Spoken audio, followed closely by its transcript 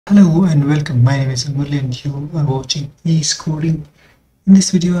Hello and welcome. My name is Amul and you are watching Ease Coding. In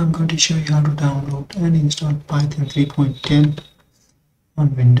this video, I'm going to show you how to download and install Python 3.10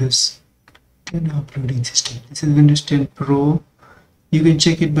 on Windows 10 operating system. This is Windows 10 Pro. You can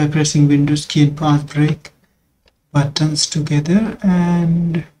check it by pressing Windows key and path break buttons together,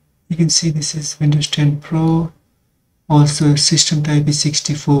 and you can see this is Windows 10 Pro. Also, system type is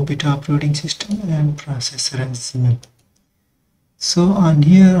 64-bit operating system and processor as well. So on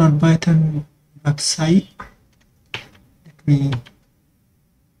here on Python website, let me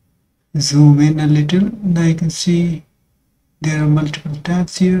zoom in a little. Now you can see there are multiple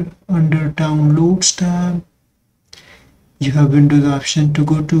tabs here. Under Downloads tab, you have Windows option to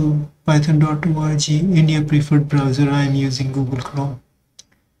go to python.org in your preferred browser. I am using Google Chrome,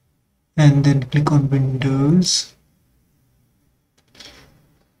 and then click on Windows.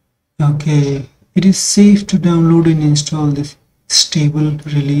 Okay, it is safe to download and install this stable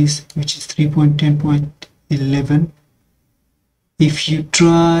release, which is 3.10.11. If you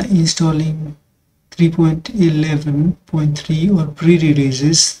try installing 3.11.3 or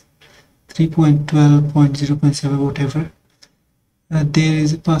pre-releases 3.12.0.7 whatever, there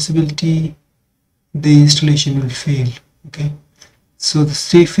is a possibility the installation will fail. Okay, so the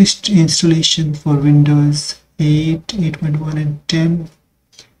safest installation for Windows 8, 8.1 and 10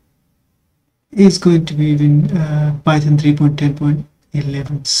 is going to be Python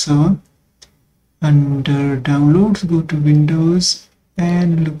 3.10.11. So under downloads, go to Windows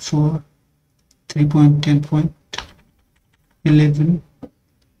and look for 3.10.11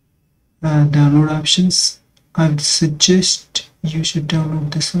 download options. I would suggest you should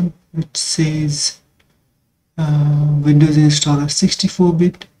download this one, which says Windows installer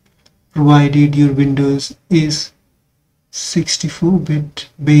 64-bit, provided your Windows is 64-bit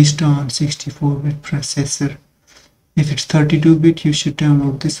based on 64-bit processor. If it's 32-bit, you should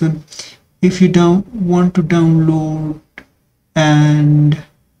download this one. If you don't want to download, and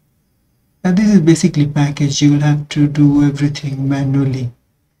this is basically package, you will have to do everything manually.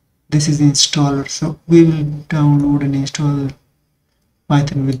 This is installer, so we will download and install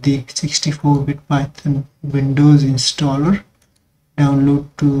Python with the 64-bit Python Windows installer. Download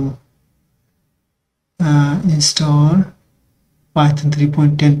to install Python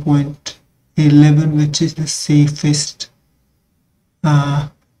 3.10.11, which is the safest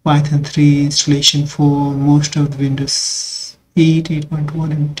Python 3 installation for most of Windows 8,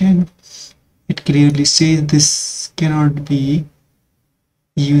 8.1 and 10. It clearly says this cannot be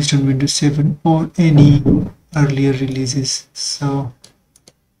used on Windows 7 or any earlier releases. So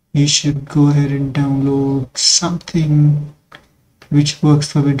you should go ahead and download something which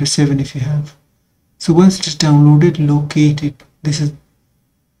works for Windows 7 if you have. So once it is downloaded, locate it. This is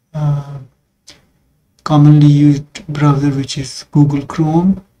commonly used browser, which is Google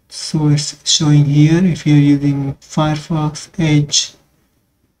Chrome. So it's showing here. If you're using Firefox, Edge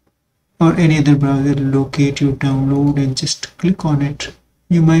or any other browser, locate your download and just click on it.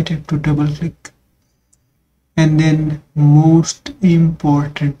 You might have to double click. And then most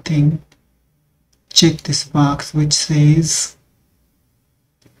important thing, check this box which says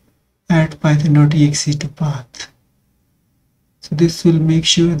add python.exe to path. So this will make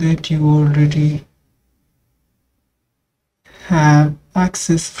sure that you already have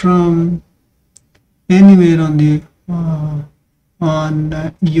access from anywhere on the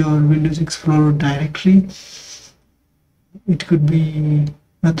your Windows Explorer directory. It could be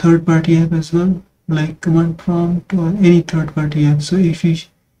a third-party app as well, like command prompt or any third-party app. So if you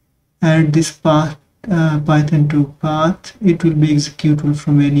add this path Python to path, it will be executable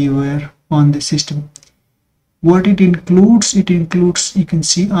from anywhere on the system. What it includes, you can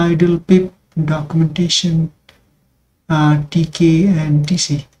see idle, pip, documentation, TK and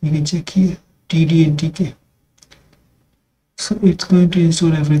TC. You can check here TD and TK. So it's going to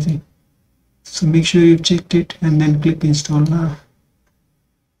install everything. So make sure you've checked it and then click install now.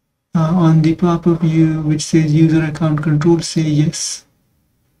 On the pop-up view which says user account control, say yes,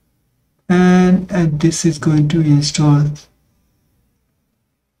 and this is going to install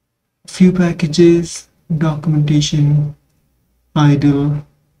few packages, documentation, idle,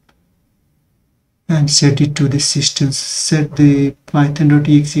 and set it to the systems. Set the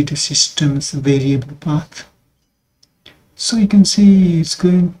python.exe to systems variable path. So you can see it's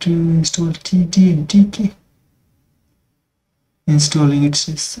going to install TD and TK. Installing, it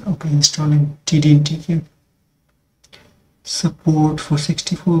says okay, installing TD and TK. Support for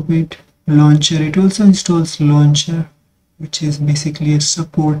 64-bit launcher. It also installs launcher, which is basically a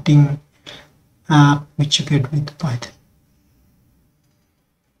supporting app which you get with Python.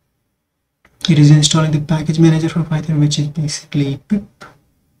 It is installing the package manager for Python, which is basically pip.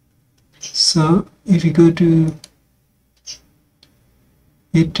 So if you go to,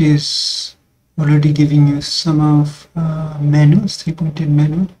 it is already giving you some of manuals, 3.10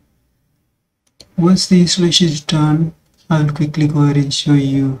 manual. Once the installation is done, I'll quickly go ahead and show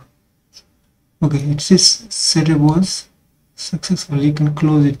you. Okay, it says setup was successful. You can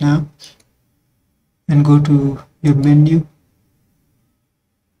close it now and go to your menu,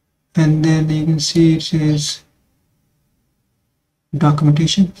 and then you can see it says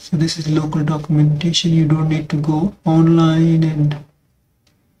documentation. So this is local documentation. You don't need to go online and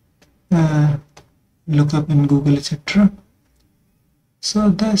look up in Google, etc. So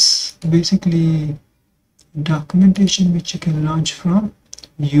that's basically documentation which you can launch from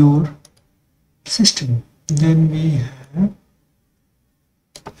your system. Then we have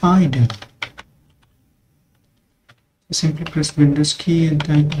idle. Simply press Windows key and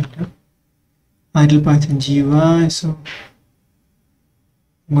type idle Python GUI. So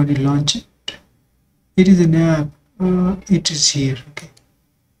I'm going to launch it. It is an app. It is here. Okay.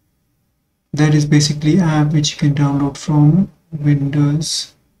 That is basically an app which you can download from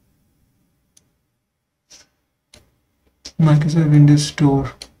Windows, Microsoft Windows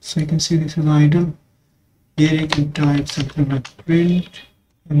Store. So you can see this is idle. Here you can type something like print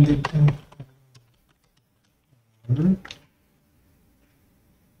and then type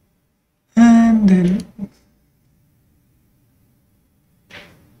and then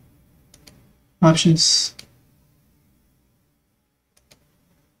options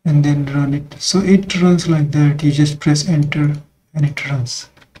and then run it. So it runs like that. You just press enter and it runs.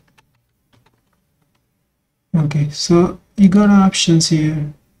 Okay, so you got options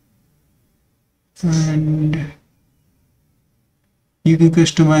here and you can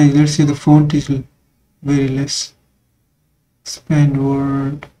customize. Let's say the font is very less, expand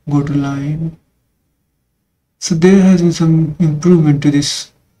word, go to line. So there has been some improvement to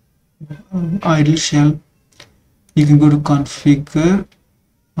this idle shell. You can go to configure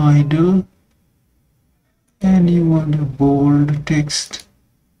idle and you want a bold text,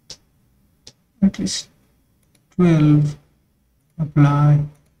 at least 12, apply,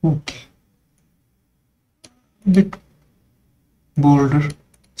 okay, a bit bolder.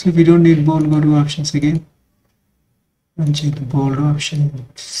 So if you don't need bold, go to options again and check the bold option,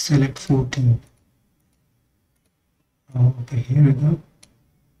 select 14. Okay, here we go.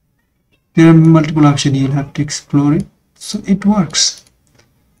 There are multiple options, you'll have to explore it. So it works.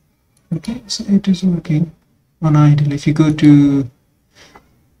 Okay, so it is working on idle. If you go to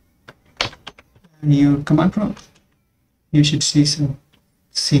your command prompt, you should see some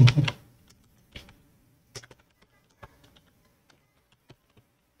scene here.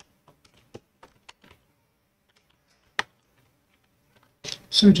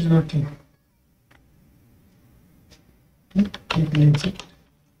 So it is working. You can exit.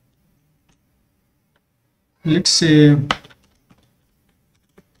 Let's say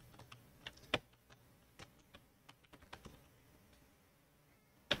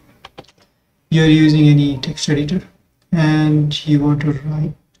you're using any text editor and you want to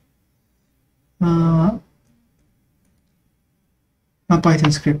write a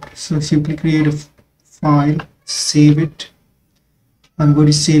Python script. So simply create a file, save it. I'm going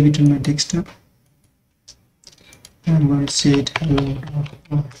to save it on my desktop. I'm going to say it hello.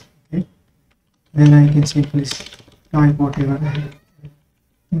 Okay. Then I can simply type whatever I have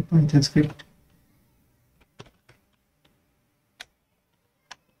in Python script.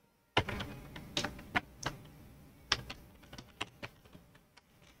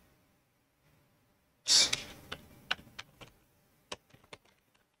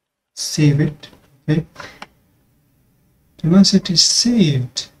 Save it. Okay. And once it is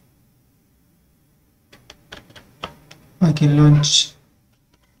saved, I can launch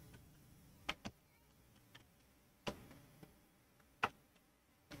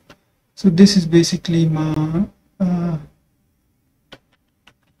so this is basically my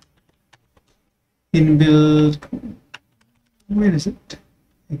inbuilt, where is it?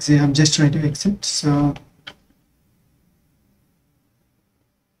 Exit. I'm just trying to exit. So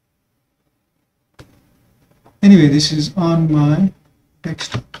anyway, this is on my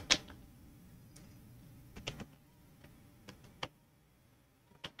desktop.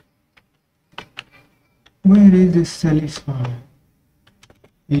 Where is this Sally file?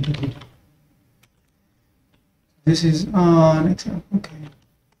 This is on Excel. Okay.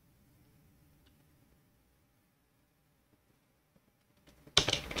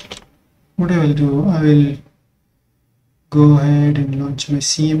 What I will do, I will go ahead and launch my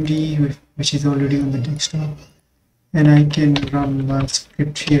CMD, which is already on the desktop, and I can run my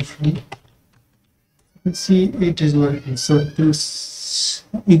script here from let's see, it is working. So to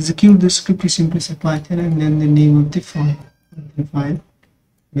execute the script, you simply say Python and then the name of the file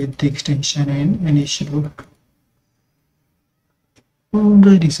with the extension, and it should work.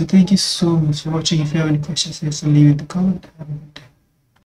 Alrighty, so thank you so much for watching. If you have any questions, just leave in the comment. Have a good day.